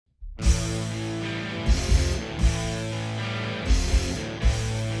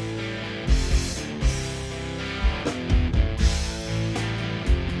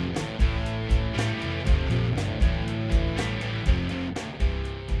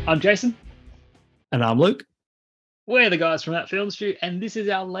I'm Jason. And I'm Luke. We're the guys from That Film Stew, and this is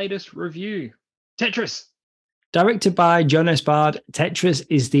our latest review, Tetris. Directed by John S. Bard, Tetris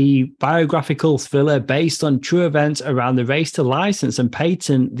is the biographical thriller based on true events around the race to license and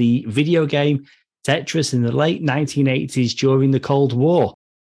patent the video game Tetris in the late 1980s during the Cold War.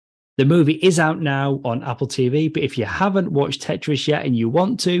 The movie is out now on Apple TV, but if you haven't watched Tetris yet and you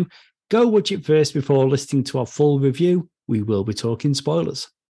want to, go watch it first before listening to our full review. We will be talking spoilers.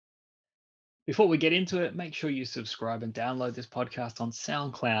 Before we get into it, make sure you subscribe and download this podcast on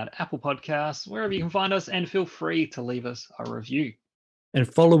SoundCloud, Apple Podcasts, wherever you can find us, and feel free to leave us a review. And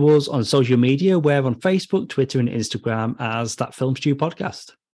follow us on social media. We're on Facebook, Twitter, and Instagram as That Film Stew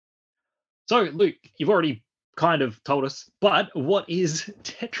Podcast. So, Luke, you've already kind of told us, but what is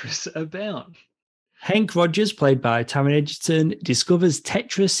Tetris about? Hank Rogers, played by Taron Egerton, discovers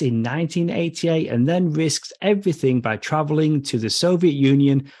Tetris in 1988 and then risks everything by traveling to the Soviet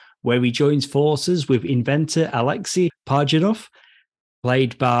Union, where he joins forces with inventor Alexei Parjanov,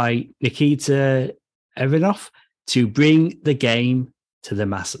 played by Nikita Evanov, to bring the game to the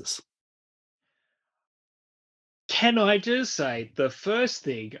masses. Can I just say, the first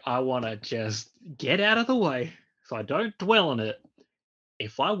thing I want to just get out of the way, so I don't dwell on it,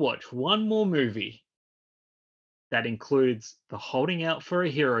 if I watch one more movie that includes the Holding Out for a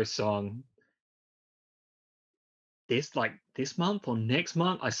Hero song, this month or next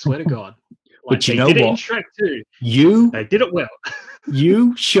month, I swear to God. But you know what? It in Shrek 2. They did it well.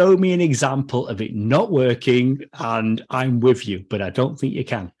 You show me an example of it not working, and I'm with you, but I don't think you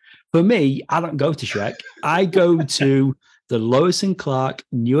can. For me, I don't go to Shrek. I go to the Lois and Clark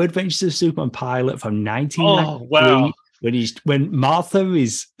New Adventures of Superman pilot from 1993, when Martha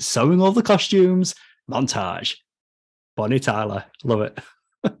is sewing all the costumes. Montage. Bonnie Tyler. Love it.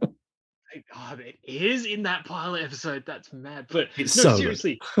 God, it is in that pilot episode. That's mad. But it's no,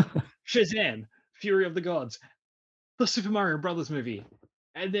 seriously, Shazam, Fury of the Gods, the Super Mario Brothers movie,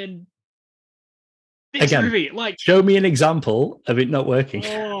 and then this movie. Like, show me an example of it not working.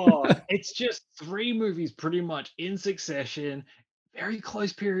 It's just 3 movies pretty much in succession, very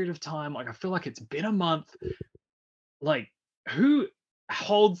close period of time. Like, I feel like it's been a month. Like, who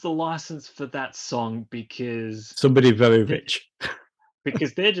holds the license for that song? Because somebody very rich.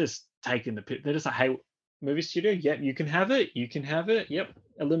 Because they're just taking the pit. They're just like, hey, movie studio, yep, you can have it. You can have it. Yep.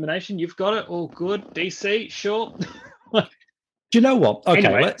 Illumination, you've got it. All good. DC, sure. Do you know what? Okay,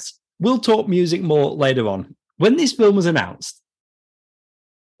 anyway. We'll talk music more later on. When this film was announced,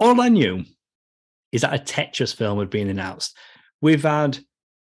 all I knew is that a Tetris film had been announced. We've had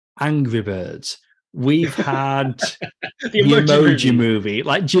Angry Birds. We've had the emoji movie.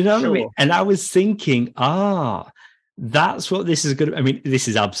 Like, do you know what I mean? And I was thinking, that's what this is going to. I mean, this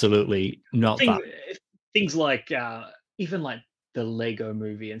is absolutely not that. Things like even like the Lego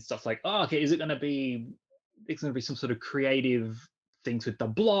movie and stuff like, okay, is it going to be? It's going to be some sort of creative things with the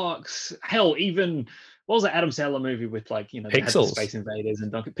blocks. Hell, even what was the Adam Sandler movie with, like, you know, Pixels, Space Invaders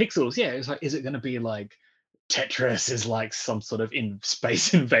and Pixels? Yeah, it's like, is it going to be like Tetris is like some sort of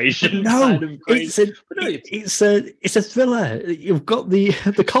space invasion? No, kind of it's a thriller. You've got the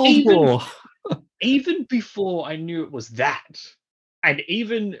Cold War. Even before I knew it was that, and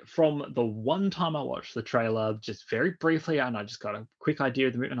even from the one time I watched the trailer, just very briefly, and I just got a quick idea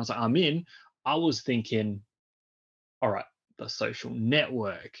of the movie, and I was like, I'm in. I was thinking, all right, the Social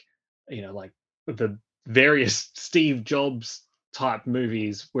Network, you know, like the various Steve Jobs type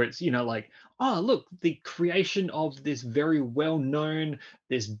movies where it's, you know, like, look, the creation of this very well-known,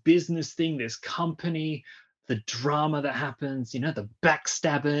 this business thing, this company, the drama that happens, you know, the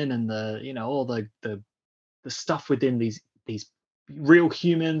backstabbing and the, you know, all the stuff within these real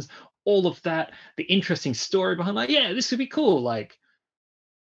humans, all of that, the interesting story behind, like, yeah, this could be cool. Like,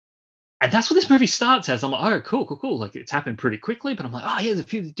 and that's what this movie starts as. I'm like, oh, cool. Like, it's happened pretty quickly, but I'm like, there's a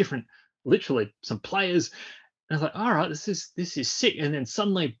few different, literally some players. And I was like, all right, this is sick. And then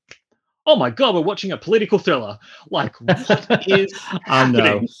suddenly, oh my God, we're watching a political thriller. Like, what is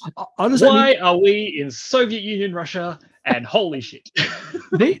happening? Honestly, why are we in Soviet Union, Russia? And holy shit.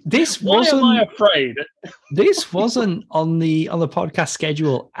 This why wasn't, am I afraid? This wasn't on the podcast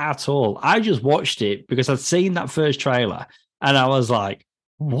schedule at all. I just watched it because I'd seen that first trailer and I was like,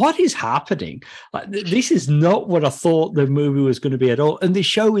 what is happening? Like, this is not what I thought the movie was going to be at all. And they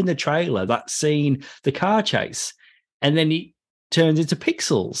show in the trailer that scene, the car chase, and then it turns into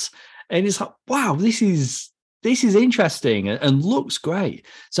pixels. And it's like, wow, this is interesting and looks great.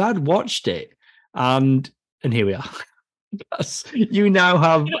 So I'd watched it, and here we are. You now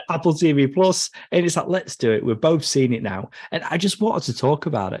have Apple TV Plus, and it's like, let's do it. We've both seen it now, and I just wanted to talk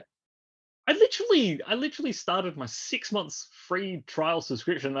about it. I literally started my 6 months free trial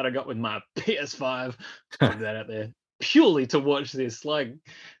subscription that I got with my PS5. Put that out there purely to watch this. Like,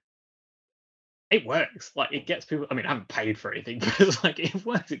 it works. Like, it gets people. I mean, I haven't paid for anything, but it's like it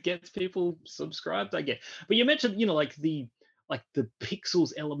works. It gets people subscribed. I get. But you mentioned, like the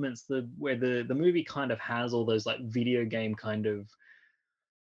pixels elements, the where the movie kind of has all those like video game kind of,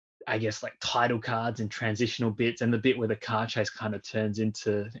 I guess, like title cards and transitional bits, and the bit where the car chase kind of turns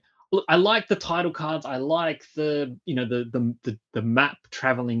into. Look, I like the title cards. I like the map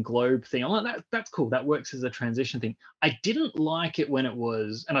traveling globe thing. I like that. That's cool. That works as a transition thing. I didn't like it when it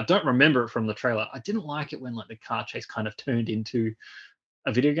was, and I don't remember it from the trailer. I didn't like it when like the car chase kind of turned into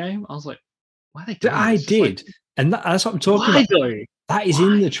a video game. I was like, why are they doing I this? Just like, did, and that's what I'm talking why about. though? That is in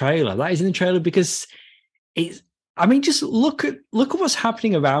Why? the trailer. That is in the trailer because it's. I mean, just look at what's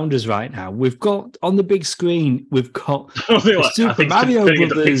happening around us right now. We've got on the big screen. We've got the Are Super things Mario turning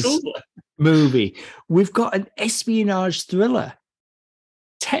into Brothers pixels? movie. We've got an espionage thriller,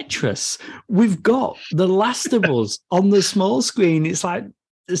 Tetris. We've got The Last of Us on the small screen. It's like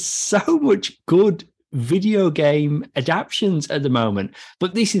there's so much good video game adaptations at the moment,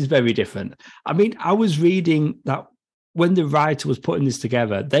 but this is very different. I mean, I was reading that when the writer was putting this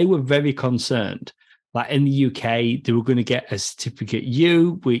together, they were very concerned. Like in the UK, they were going to get a certificate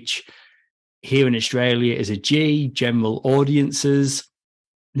U, which here in Australia is a G, general audiences.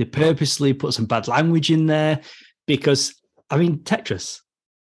 They purposely put some bad language in there because, I mean, Tetris,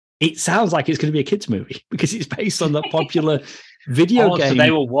 it sounds like it's going to be a kids' movie because it's based on that popular video Oh, so game.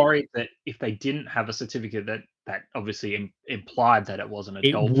 they were worried that if they didn't have a certificate, that obviously implied that it was an It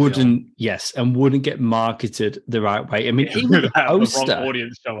adult film. wouldn't, yes, and wouldn't get marketed the right way. I mean, Yeah, even would the have the wrong poster,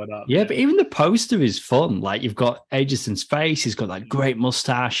 audience showing up. yeah, Yeah. but even the poster is fun. Like you've got Edgerton's face, he's got that great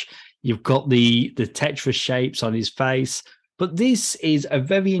mustache. You've got the Tetris shapes on his face. But this is a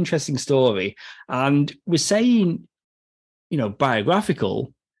very interesting story, and we're saying,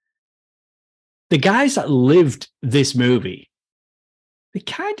 biographical. The guys that lived this movie, they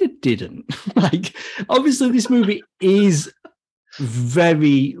kind of didn't. Like, obviously, this movie is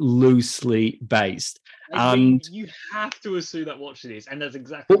very loosely based. I mean, And you have to assume that watching this, and that's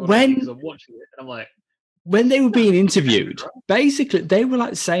exactly but what I did because when I'm watching it and I'm like, they were being no, interviewed, basically they were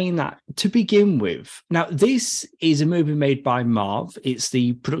like saying that to begin with. Now, this is a movie made by Marv. It's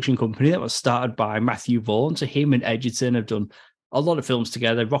the production company that was started by Matthew Vaughn. So him and Edgerton have done a lot of films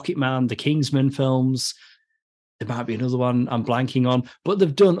together. Rocket Man, the Kingsman films. There might be another one I'm blanking on, but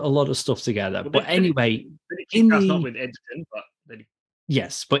they've done a lot of stuff together. well, But anyway, they did in Kick-Ass, not the with Edgerton, but they,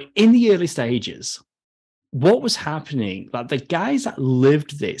 yes, but in the early stages, what was happening, like the guys that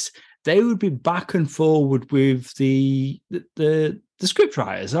lived this, they would be back and forward with the script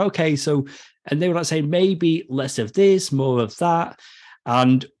writers. Okay, so and they were like saying maybe less of this, more of that.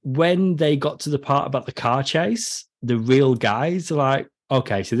 And when they got to the part about the car chase, the real guys are like,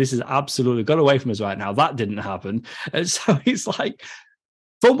 okay, so this is absolutely got away from us right now. That didn't happen. And so it's like,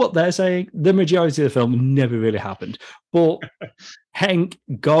 from what they're saying, the majority of the film never really happened. But Hank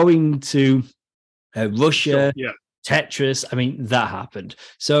going to sure, Russia, yeah. Tetris. I mean, that happened.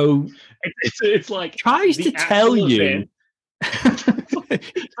 So It's like tries to the tell actual you. event.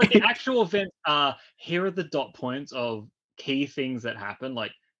 Like the actual event are here are the dot points of key things that happen.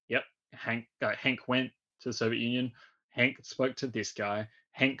 Like, yep, Hank went to the Soviet Union. Hank spoke to this guy.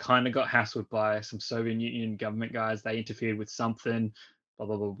 Hank kind of got hassled by some Soviet Union government guys. They interfered with something. Blah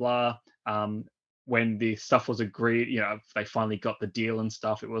blah blah blah. When the stuff was agreed, they finally got the deal and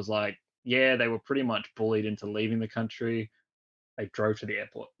stuff. It was like, yeah, they were pretty much bullied into leaving the country. They drove to the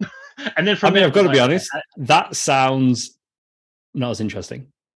airport, and then I from mean, there I've it got was to be like, okay, honest. That sounds not as interesting.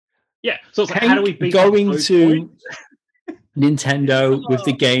 yeah. So it's like, how do Hank we beat up going those points? to Nintendo with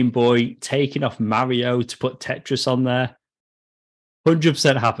the Game Boy, taking off Mario to put Tetris on there,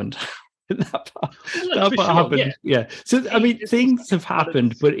 100% happened. Well, no, that for part sure, yeah. happened. Yeah. So I mean, It's just things have but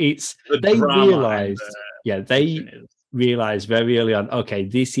happened, it's but it's the they drama and realized, yeah, the they action is realized very early on, okay,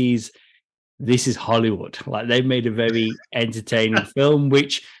 this is Hollywood. Like they've made a very entertaining film,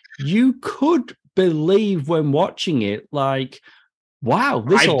 which you could believe when watching it. Like, wow,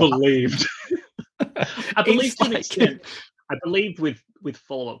 this I all believed. I it's believed to an like extent. I believed with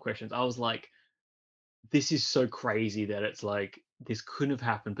follow-up questions. I was like, this is so crazy that it's like this couldn't have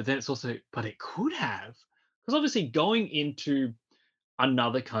happened, but then it's also, but it could have. Because obviously going into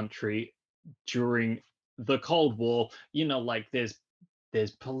another country during the Cold War, like there's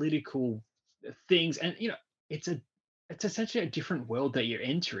political things, and it's essentially a different world that you're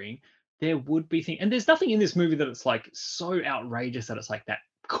entering. There would be things, and there's nothing in this movie that it's like so outrageous that it's like that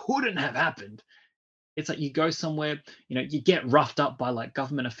couldn't have happened. it's like you go somewhere, you get roughed up by like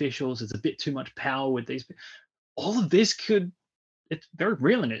government officials. There's a bit too much power with these. All of this could, it's very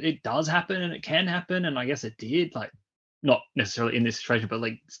real, and it does happen, and it can happen, and I guess it did. Like, not necessarily in this situation, but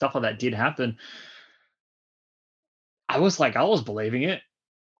like stuff like that did happen. I was believing it,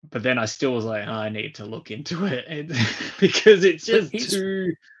 but then I still was like, "Oh, I need to look into it," because it's But just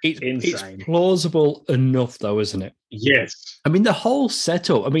too it's insane. plausible enough, though, isn't it? Yes. I mean, the whole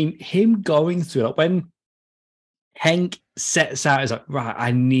setup. I mean, him going through it when Hank sets out, is like, right,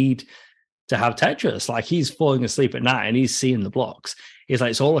 I need to have Tetris. Like he's falling asleep at night and he's seeing the blocks. He's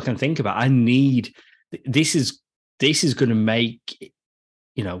like, it's all I can think about. I need this is going to make a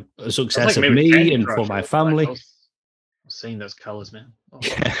It was success like of maybe me Candy and for Crush. my I family. was seeing those colors, man. Oh.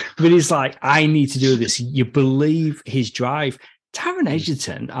 Yeah. But he's like, I need to do this. You believe his drive. Taron Mm.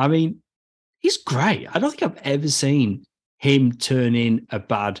 Egerton, I mean, he's great. I don't think I've ever seen him turn in a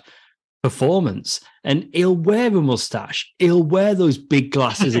bad performance. And he'll wear a mustache. He'll wear those big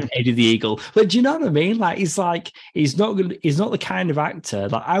glasses in Eddie the Eagle. But do you know what I mean? He's not the kind of actor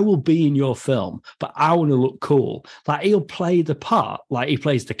like I will be in your film, but I want to look cool. Like he'll play the part, like he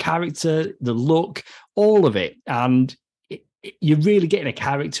plays the character, the look, all of it. And you're really getting a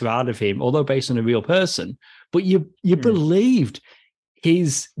character out of him, although based on a real person. But you believed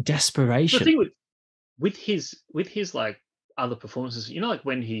his The desperation. thing with his like other performances, like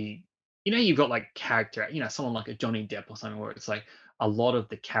when you've got like character, someone like a Johnny Depp or something, where it's like a lot of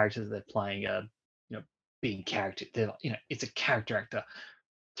the characters they're playing are, big character. They're like, it's a character actor.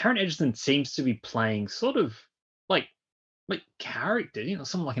 Taron Egerton seems to be playing sort of like character,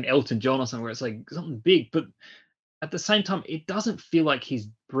 someone like an Elton John or something, where it's like something big, but at the same time, it doesn't feel like he's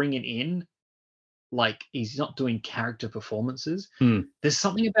bringing in, like he's not doing character performances. Hmm. There's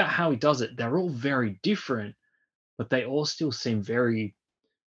something about how he does it. They're all very different, but they all still seem very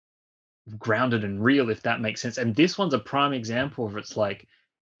grounded and real, if that makes sense. And this one's a prime example of, it's like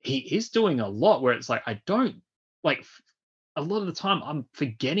he is doing a lot where it's like I don't like a lot of the time I'm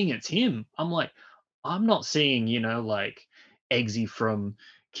forgetting it's him. I'm like, I'm not seeing, like Eggsy from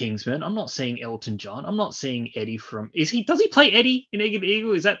Kingsman. I'm not seeing Elton John. I'm not seeing Eddie from. Does he play Eddie in Egg and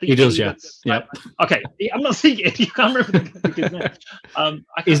Eagle? Is that He the does, Eddie yeah. that's Yep. okay? Yeah, I'm not seeing Eddie. I can't remember the kid's name.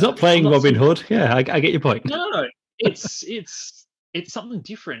 He's not I'm playing not Robin seeing. Hood. Yeah, I get your point. No. It's something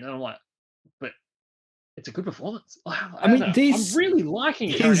different, and I'm like, but it's a good performance. I I don't mean, know. I'm this really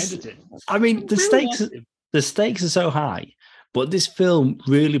liking Taron is. Egerton. I I mean, really like him. the stakes are so high, but this film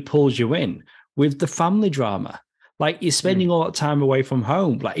really pulls you in with the family drama. Like you're Mm. spending all that time away from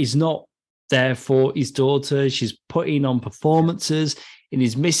home. Like he's not there for his daughter. She's putting on performances, and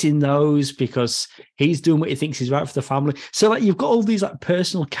he's missing those because he's doing what he thinks is right for the family. So like you've got all these like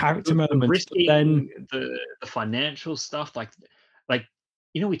personal character The moments, but then risking, the financial stuff, like,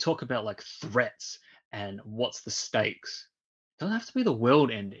 we talk about, like, threats and what's the stakes. Doesn't have to be the world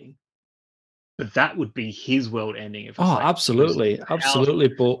ending, but that would be his world ending if it's, oh, like, losing absolutely, his house, absolutely.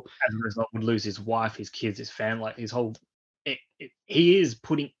 But as a result, would lose his wife, his kids, his family, like, his whole he is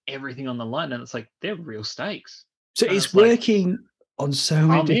putting everything on the line, and it's like, they're real stakes, so and it's it's like, working on so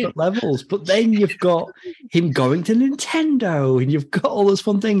many I'm in. different levels. But then you've got him going to Nintendo, and you've got all those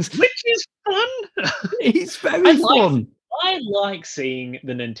fun things. Which is fun. It's I very like fun. I like seeing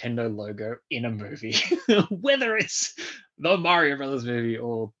the Nintendo logo in a movie, whether it's the Mario Brothers movie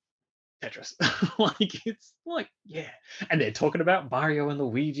or Tetris. Like it's like, yeah. And they're talking about Mario and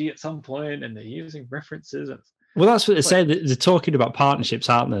Luigi at some point, and they're using references. And Well, that's what they it's like, say. They're talking about partnerships,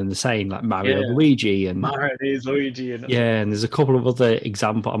 aren't they? And they're saying like Mario, yeah, Luigi, and Mario is Luigi, and it's like, yeah, and there's a couple of other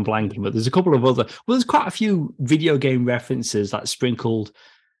examples. I'm blanking, but there's a couple of other. Well, there's quite a few video game references like sprinkled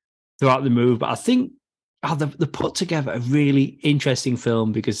throughout the movie. But I think they put together a really interesting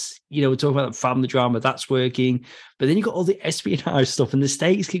film because we're talking about family drama that's working, but then you got all the espionage stuff, and the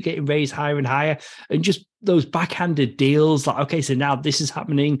stakes keep getting raised higher and higher, and just those backhanded deals. Like, okay, so now this is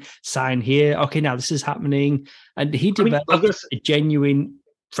happening. Sign here. Okay, now this is happening, and he I mean, I've developed got to, a genuine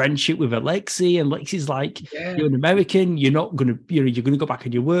friendship with Alexi, and Lexi's like, yeah. you're an American, you're not gonna, you're gonna go back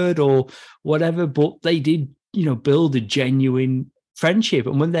on your word or whatever. But they did, build a genuine friendship,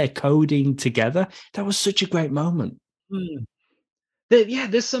 and when they're coding together, that was such a great moment. Mm. Yeah,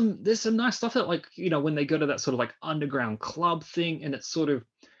 there's some nice stuff that, like, when they go to that sort of like underground club thing, and it's sort of,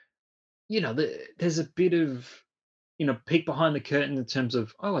 there's a bit of, peek behind the curtain in terms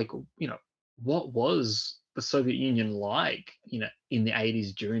of, oh, like, what was the Soviet Union like, in the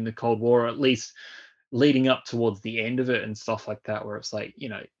 80s during the Cold War, or at least leading up towards the end of it and stuff like that, where it's like,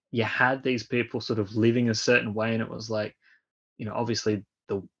 you had these people sort of living a certain way, and it was like, obviously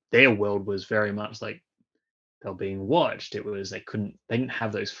their world was very much like they were being watched. It was they didn't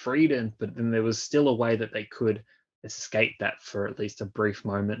have those freedoms, but then there was still a way that they could escape that for at least a brief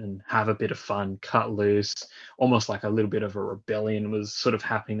moment and have a bit of fun, cut loose, almost like a little bit of a rebellion was sort of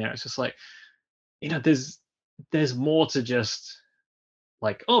happening there. It's just like, there's more to just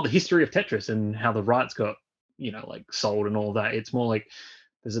like, oh, the history of Tetris and how the rights got, like sold and all that. It's more like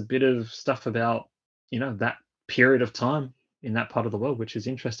there's a bit of stuff about, that period of time in that part of the world, which is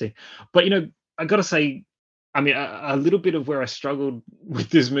interesting. But I gotta say, I mean, a little bit of where I struggled with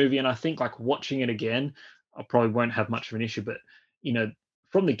this movie, and I think like watching it again, I probably won't have much of an issue. But you know,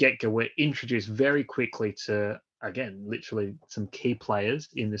 from the get go, we're introduced very quickly to, again, literally some key players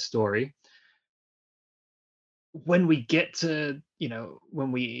in the story. When we get to,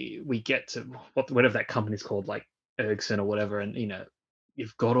 when we get to whatever that company's called, like Ergson or whatever, and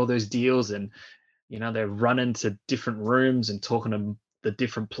you've got all those deals, and they're running to different rooms and talking to the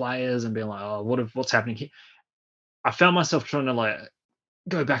different players and being like, oh, what's happening here? I found myself trying to like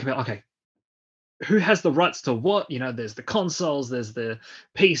go back about, okay, who has the rights to what? There's the consoles, there's the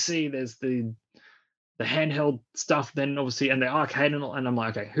PC, there's the handheld stuff, then obviously, and the arcade and all, and I'm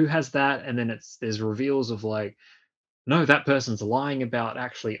like, okay, who has that? And then there's reveals of like, no, that person's lying about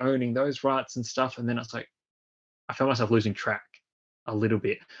actually owning those rights and stuff. And then it's like, I found myself losing track a little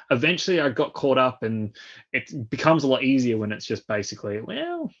bit. Eventually, I got caught up, and it becomes a lot easier when it's just basically,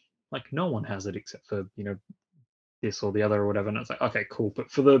 well, like no one has it except for this or the other or whatever. And it's like, okay, cool. But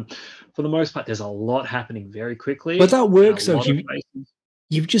for the most part, there's a lot happening very But quickly that and a works though. lot of faces.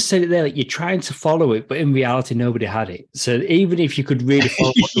 You've just said it there, like you're trying to follow it, but in reality, nobody had it. So even if you could really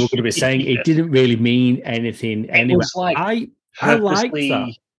follow what they were going to be saying, Yeah. it didn't really mean anything It anyway. was like I liked that.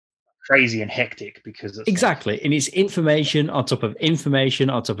 purposely crazy and hectic because it's like, Exactly. And it's information on top of information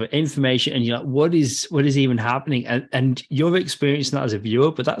on top of information. And you're like, what is even happening? And you're experiencing that as a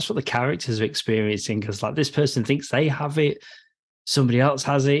viewer, but that's what the characters are experiencing, because like this person thinks they have it, somebody else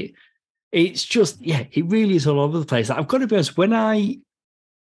has it. It's just, yeah, it really is all over the place. Like, I've got to be honest, when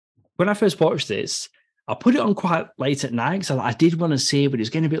I first watched this, I put it on quite late at night because I did want to see it, but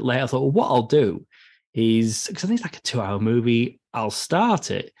it's getting a bit late. I thought, well, what I'll do is, because I think it's like a 2-hour movie, I'll start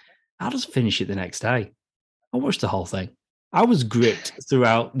it. I'll just finish it the next day. I watched the whole thing. I was gripped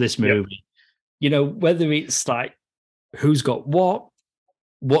throughout this yep. movie. Whether it's like who's got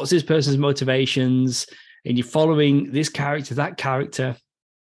what's this person's motivations, and you're following this character, that character,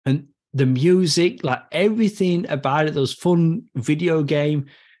 and the music, like everything about it, those fun video game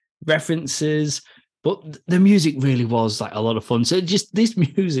references, but the music really was like a lot of fun. So just this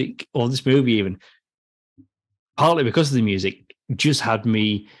music, or this movie even, partly because of the music, just had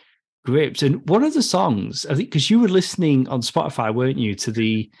me gripped. And one of the songs, I think, because you were listening on Spotify, weren't you, to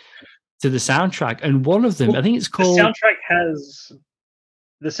the soundtrack, and one of them, Well, I think it's the called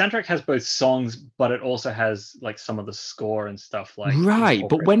soundtrack has both songs, but it also has like some of the score and stuff like right.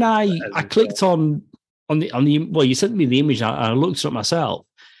 But incorporated when I as well. clicked on the well, you sent me the image and I looked it up myself,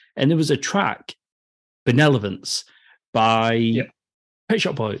 and there was a track, Benevolence, by Yep. Pet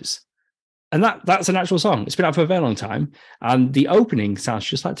Shop Boys. And that's an actual song. It's been out for a very long time. And the opening sounds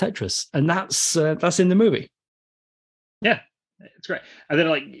just like Tetris. And that's in the movie. Yeah, it's great. And then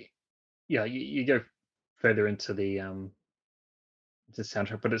like, yeah, you go further into the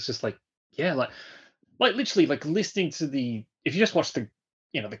soundtrack, but it's just like, yeah, like literally like listening to if you just watch the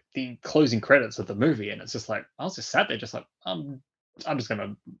closing credits of the movie, and it's just like, I was just sat there just like, I'm just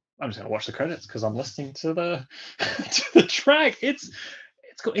gonna watch the credits because I'm listening to the to the track. It's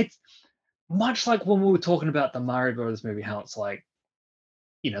cool. It's much like when we were talking about the Mario Brothers movie, how it's like,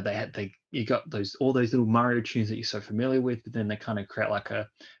 you got all those little Mario tunes that you're so familiar with, but then they kind of create like a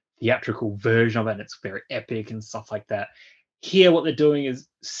theatrical version of it, and it's very epic and stuff like that. Here, what they're doing is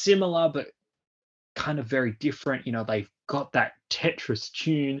similar, but kind of very different. They've got that Tetris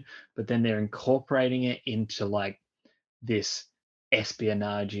tune, but then they're incorporating it into like this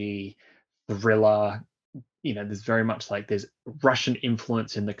espionage thriller. There's very much like there's Russian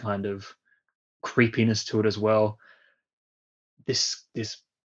influence in the kind of creepiness to it as well. This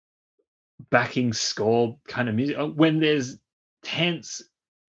backing score kind of music, when there's tense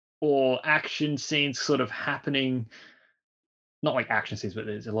or action scenes sort of happening, not like action scenes, but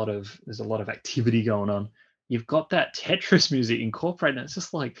there's a lot of activity going on. You've got that Tetris music incorporated, and it's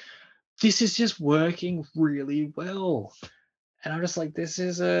just like, this is just working really well. And I'm just like,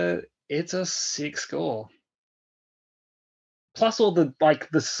 it's a sick score. Plus all the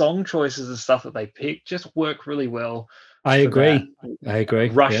song choices and stuff that they pick just work really well I for that agree. I agree.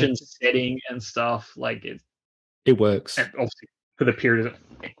 Yeah, Russian setting and stuff. Like it works. and obviously for the period,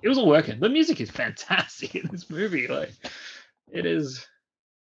 it was all working. The music is fantastic in this movie. Like, it's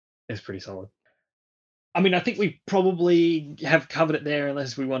pretty solid. I mean, I think we probably have covered it there,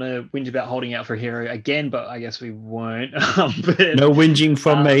 unless we want to whinge about holding out for a hero again, but I guess we won't. But No whinging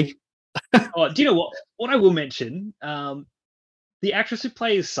from uh, me. oh, do you know what? What I will mention, the actress who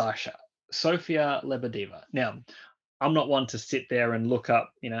plays Sasha, Sofia Lebedeva. Now, I'm not one to sit there and look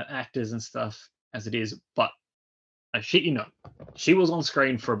up, actors and stuff as it is, but I shit you not, she was on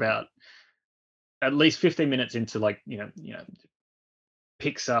screen for about at least 15 minutes into, like,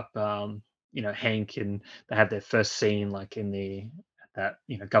 picks up Hank, and they have their first scene like in that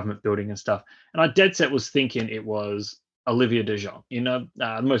government building and stuff. And I dead set was thinking it was Olivia DeJonge.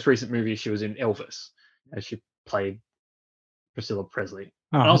 The most recent movie she was in, Elvis, as she played Priscilla Presley.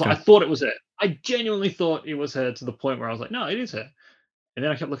 And I Oh, was like, okay. I thought it was her. I genuinely thought it was her, to the point where I was like, no, it is her. And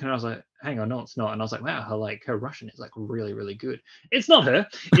then I kept looking and I was like, hang on, no, it's not. And I was like, wow, her Russian is like really, really good. It's not her.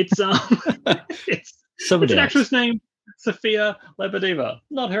 It's it's it's Somebody an else. actress named Sofia Lebedeva.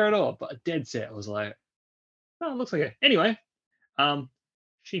 Not her at all. But dead set, I was like, oh, it looks like her. Anyway, um,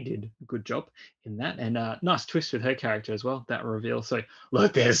 she did a good job in that, and nice twist with her character as well. That reveal. So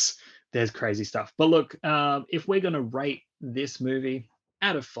look, there's crazy stuff. But look, if we're gonna rate this movie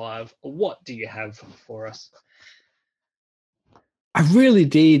out of 5, what do you have for us? I really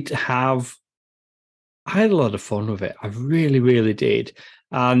did have I had a lot of fun with it. I really, really did.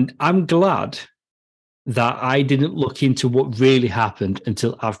 And I'm glad that I didn't look into what really happened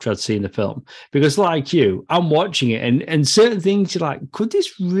until after I'd seen the film. Because like you, I'm watching it and certain things you're like, could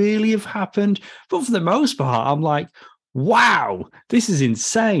this really have happened? But for the most part, I'm like, wow, this is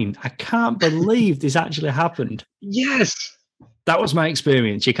insane. I can't believe this actually happened. Yes. That was my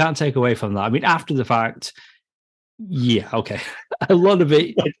experience. You can't take away from that. I mean, after the fact, yeah, okay. A lot of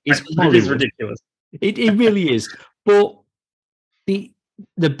it is It is Hollywood. ridiculous. It really is. But the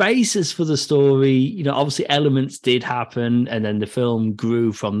the basis for the story, obviously elements did happen, and then the film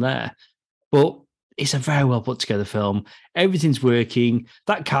grew from there. But it's a very well put together film. Everything's working.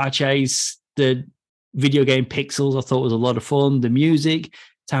 That car chase, the video game Pixels, I thought was a lot of fun. The music,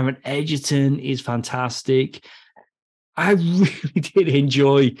 Taron Egerton is fantastic. I really did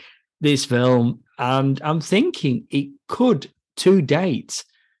enjoy this film, and I'm thinking it could, to date,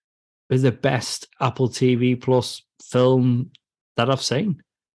 be the best Apple TV Plus film that I've seen.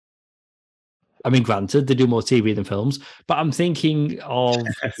 I mean, granted, they do more TV than films, but I'm thinking of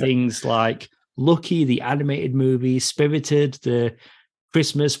things like Lucky, the animated movie, Spirited, the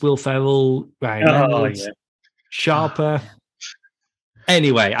Christmas, Will Ferrell, Ryan Oh Reynolds, yeah. Sharper.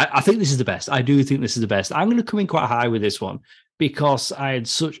 Anyway, I think this is the best. I do think this is the best. I'm going to come in quite high with this one because I had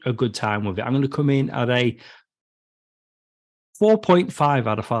such a good time with it. I'm going to come in at a 4.5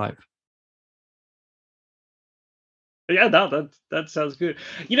 out of 5. Yeah, no, that sounds good.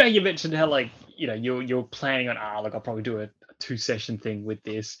 You mentioned how, like, you're planning on, like, I'll probably do a 2 session thing with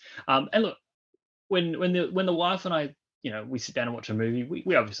this. And look, when the wife and I, we sit down and watch a movie,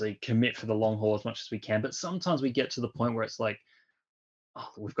 we obviously commit for the long haul as much as we can, but sometimes we get to the point where it's like, oh,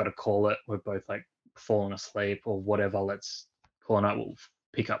 we've got to call it. We're both like falling asleep or whatever. Let's call it night. We'll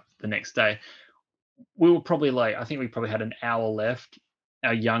pick up the next day. We were probably like, I think we probably had an hour left.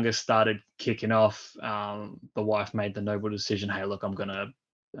 Our youngest started kicking off. The wife made the noble decision, hey, look, I'm gonna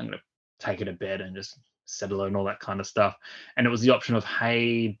take her to bed and just settle her and all that kind of stuff. And it was the option of,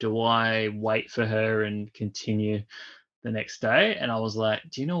 hey, do I wait for her and continue the next day? And I was like,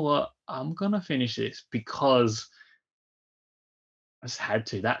 do you know what? I'm gonna finish this because I just had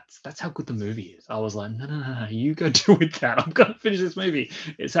to. That's how good the movie is. I was like, no, no, no, no, you go do with that. I'm gonna finish this movie.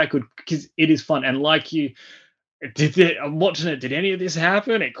 It's that good because it is fun. And like you, I'm watching it. Did any of this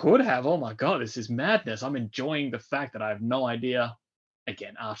happen? It could have. Oh my god, this is madness. I'm enjoying the fact that I have no idea.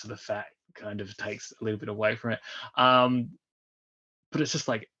 Again, after the fact, kind of takes a little bit away from it. Um, but it's just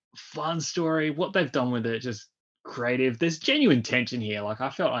like fun story. What they've done with it, just creative. There's genuine tension here. Like,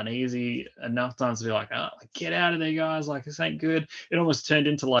 I felt uneasy enough times to be like, oh, get out of there, guys. Like, this ain't good. It almost turned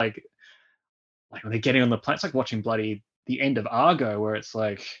into like when they're getting on the plane. It's like watching bloody the end of Argo, where it's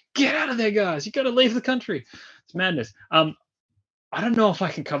like, get out of there, guys. You got to leave the country. It's madness. I don't know if I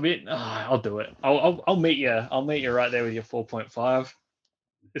can come in. Oh, I'll do it. I'll meet you. I'll meet you right there with your 4.5.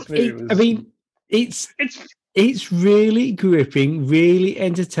 This movie I was. mean, it's It's. it's really gripping, really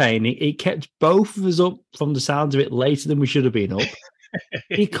entertaining. It kept both of us up from the sounds of it later than we should have been up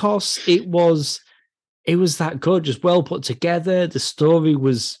because it was that good, just well put together. The story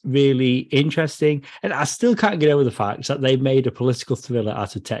was really interesting, and I still can't get over the fact that they made a political thriller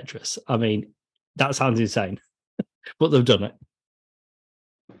out of Tetris. I mean, that sounds insane, but they've done it.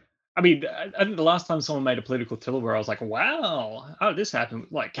 I mean, I think the last time someone made a political thriller where I was like, wow, how did this happen?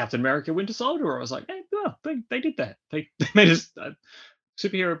 Like Captain America Winter Soldier, where I was like, hey, yeah, they did that. They made us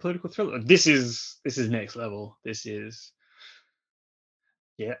superhero political thriller. This is next level. This is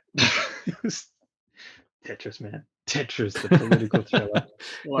yeah. Tetris, man. Tetris, the political thriller. Yeah.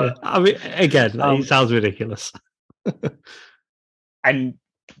 What? I mean, again, it sounds ridiculous. And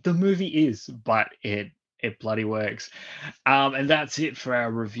the movie is, but it bloody works. And that's it for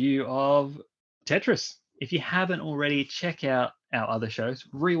our review of Tetris. If you haven't already, check out our other shows,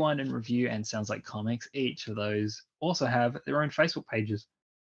 Rewind and Review and Sounds Like Comics. Each of those also have their own Facebook pages.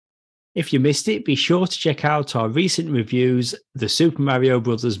 If you missed it, be sure to check out our recent reviews, the Super Mario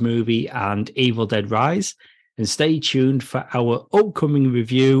Brothers movie and Evil Dead Rise, and stay tuned for our upcoming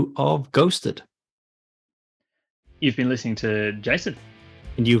review of Ghosted. You've been listening to Jason.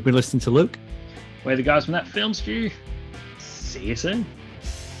 And you've been listening to Luke. We're the guys from That Film Stew. See you soon.